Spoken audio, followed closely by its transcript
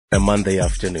A Monday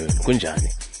afternoon.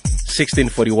 Kunjani.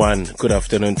 1641. Good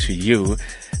afternoon to you.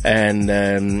 And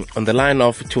on the line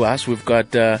off to us, we've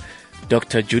got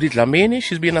Dr. Judy Dlamini.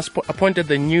 She's been appointed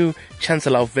the new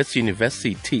Chancellor of Wits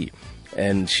University.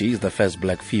 And she's the first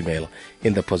black female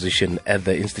in the position at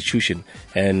the institution.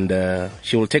 And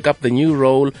she will take up the new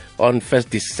role on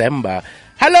 1st December.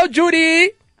 Hello,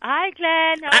 Judy. Hi,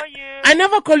 Glenn. How are you? I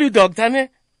never call you doctor, ne?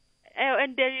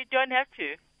 And you don't have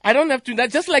to. I don't have to.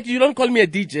 That's just like you don't call me a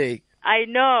DJ. I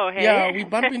know. Hey? Yeah, we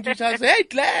bump into each other. Say, hey,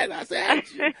 Glenn. I say,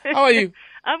 hey, how are you?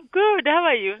 I'm good. How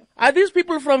are you? Are these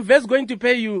people from Vest going to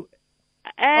pay you?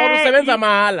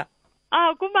 Mahala?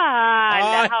 Oh,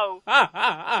 kumahala.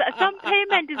 How? Some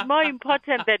payment is more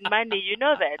important than money. You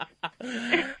know that.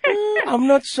 I'm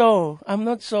not sure. No,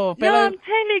 I'm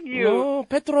telling you. No,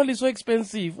 petrol is so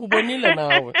expensive. Ubonile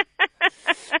now.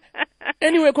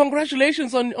 Anyway,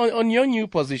 congratulations on your new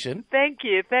position. Thank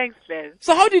you. Thanks, Glenn.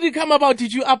 So how did it come about?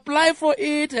 Did you apply for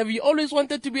it? Have you always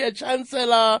wanted to be a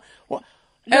chancellor?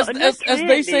 As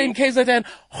they say in KZN,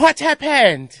 what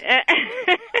happened?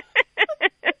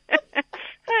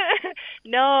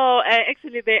 No,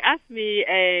 actually they asked me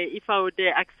if I would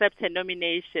accept a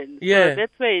nomination. Yeah. So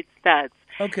that's where it starts.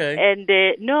 Okay. And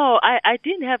no, I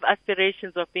didn't have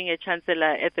aspirations of being a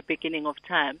chancellor at the beginning of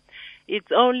time.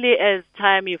 It's only as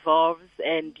time evolves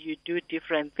and you do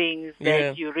different things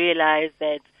that you realize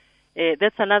that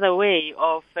that's another way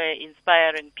of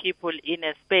inspiring people in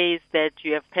a space that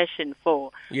you have passion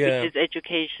for, which is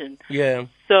education. Yeah.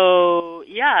 So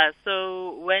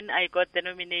when I got the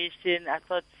nomination, I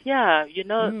thought,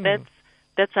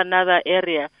 that's another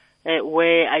area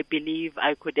where I believe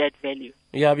I could add value.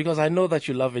 Yeah, because I know that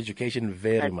you love education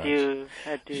very much.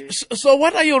 I do. So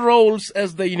what are your roles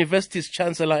as the university's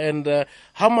chancellor, and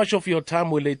how much of your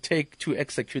time will it take to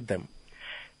execute them?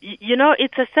 You know,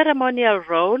 it's a ceremonial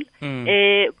role,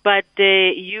 but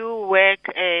you work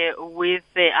with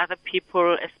other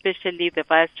people, especially the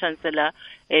vice chancellor,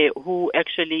 who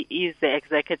actually is the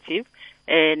executive,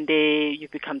 and you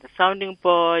become the sounding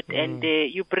board, and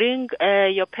you bring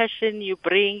your passion, you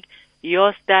bring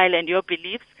your style and your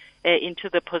beliefs into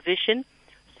the position.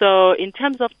 So in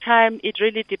terms of time, it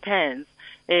really depends,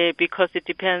 because it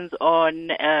depends on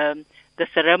the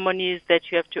ceremonies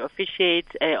that you have to officiate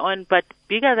on. But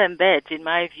bigger than that, in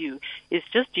my view, is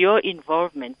just your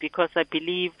involvement, because I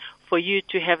believe for you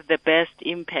to have the best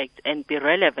impact and be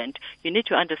relevant, you need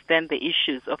to understand the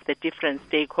issues of the different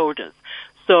stakeholders.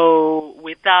 So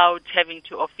without having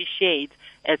to officiate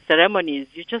at ceremonies,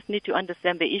 you just need to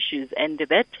understand the issues, and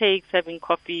that takes having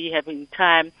coffee, having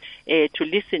time to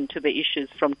listen to the issues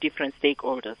from different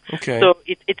stakeholders. Okay. So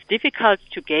it's difficult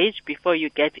to gauge before you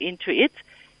get into it,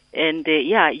 and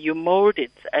you mold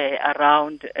it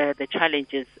around the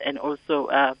challenges and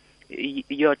also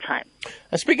your time.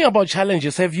 Speaking about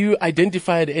challenges, have you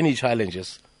identified any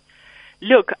challenges?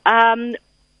 Look,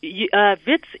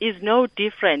 WITS is no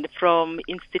different from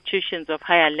institutions of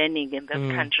higher learning in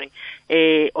this country.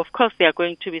 Of course, there are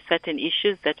going to be certain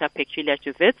issues that are peculiar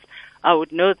to WITS. I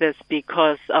would know this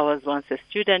because I was once a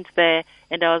student there,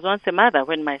 and I was once a mother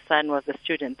when my son was a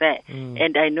student there.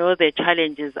 And I know the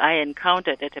challenges I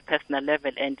encountered at a personal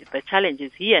level and the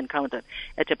challenges he encountered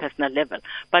at a personal level.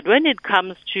 But when it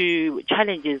comes to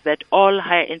challenges that all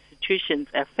higher institutions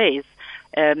face,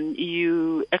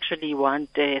 you actually want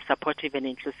a supportive and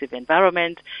inclusive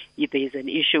environment. If there is an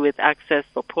issue with access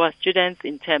for poor students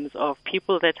in terms of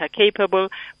people that are capable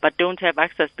but don't have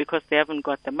access because they haven't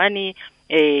got the money,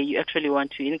 you actually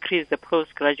want to increase the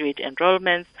postgraduate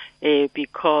enrollments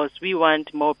because we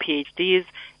want more PhDs,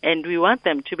 and we want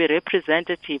them to be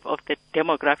representative of the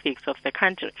demographics of the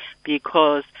country,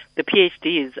 because the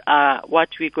PhDs are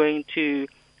what we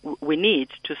need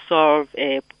to solve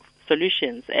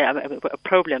solutions,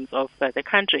 problems of the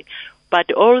country,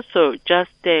 but also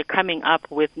just coming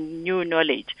up with new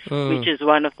knowledge, which is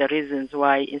one of the reasons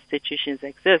why institutions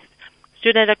exist.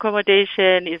 Student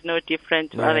accommodation is no different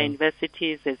to other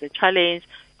universities. There's a challenge.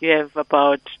 You have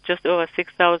about just over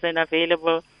 6,000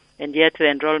 available, and yet the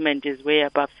enrollment is way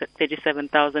above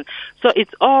 37,000. So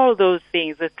it's all those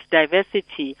things. It's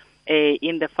diversity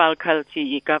in the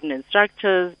faculty governance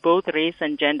structures, both race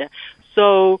and gender.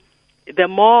 So the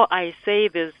more I say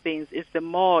these things, is the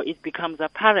more it becomes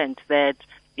apparent that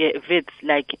WITS,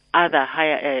 like other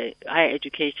higher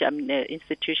education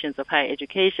institutions of higher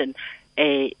education,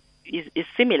 is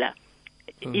similar.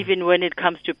 Even when it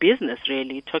comes to business,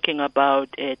 really, talking about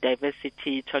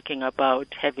diversity, talking about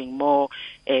having more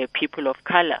people of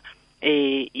color,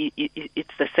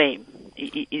 it's the same.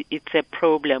 It's a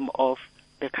problem of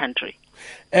the country.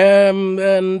 And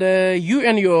you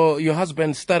and your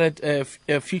husband started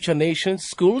Future Nations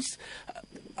schools.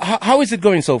 How is it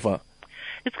going so far?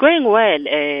 It's going well,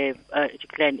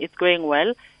 Glenn. It's going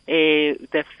well.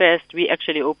 We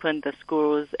actually opened the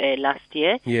schools last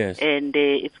year. Yes. And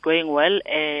it's going well.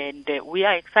 And we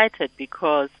are excited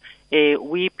because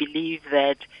we believe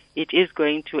that it is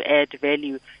going to add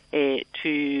value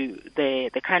to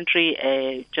the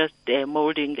country, just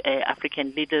molding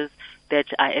African leaders that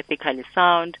are ethically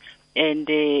sound and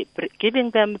giving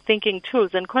them thinking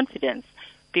tools and confidence.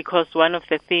 Because one of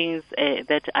the things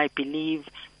that I believe,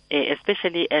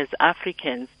 especially as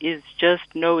Africans, is just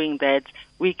knowing that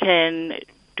we can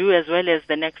do as well as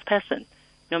the next person,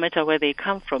 no matter where they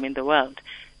come from in the world.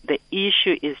 The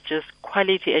issue is just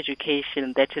quality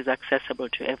education that is accessible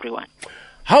to everyone.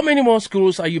 How many more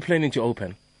schools are you planning to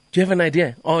open? Do you have an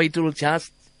idea? Or it will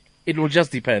just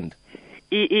depend?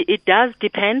 It does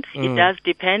depend. It does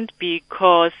depend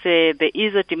because there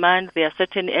is a demand. There are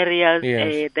certain areas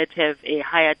that have a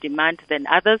higher demand than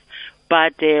others,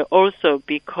 but also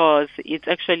because it's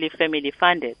actually family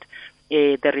funded.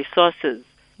 The resources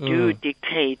do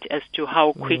dictate as to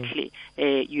how quickly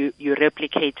you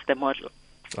replicate the model.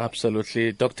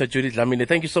 Absolutely. Dr. Judy Dlamini,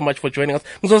 thank you so much for joining us.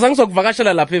 I'll be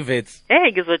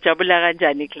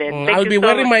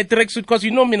wearing my tracksuit because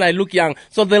you know me, I look young,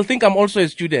 so they'll think I'm also a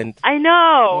student. I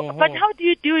know, but how do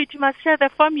you do it? You must share the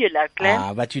formula,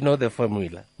 Glenn. But you know the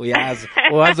formula. I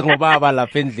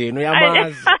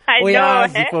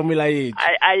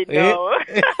know.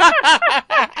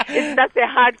 It's not a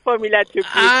hard formula to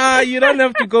pick. You don't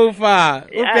have to go far.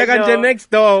 Next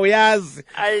door, yes.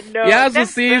 I know.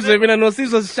 Yes,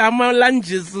 shama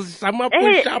lunges, shama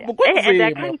push-up. And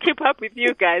I can't keep up with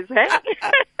you guys.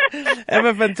 Have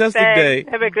a fantastic day.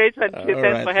 Have a great one too.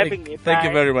 Thanks for having me. Thank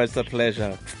you very much. It's a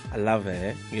pleasure. I love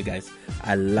her, you guys.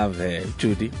 I love her,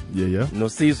 Judy. Yeah. No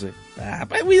Caesar.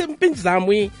 But we are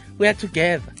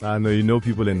together. I know, you know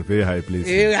people in very high places.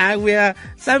 Yeah, we are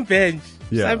some bench.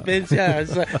 Yeah. Some bench, yeah.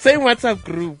 Same WhatsApp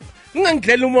group.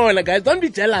 Guys, don't be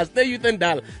jealous. Stay youth and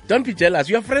dull. Don't be jealous.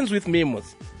 You are friends with me,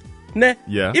 Mos.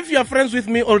 Yeah. If you are friends with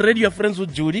me already, you are friends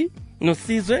with Judy, no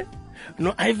Caesar,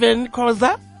 no Ivan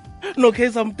Koza, no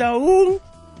Kesa Mtaung,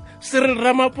 Cyril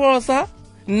Ramaphosa,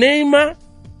 Neymar.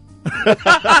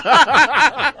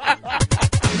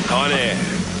 On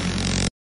air.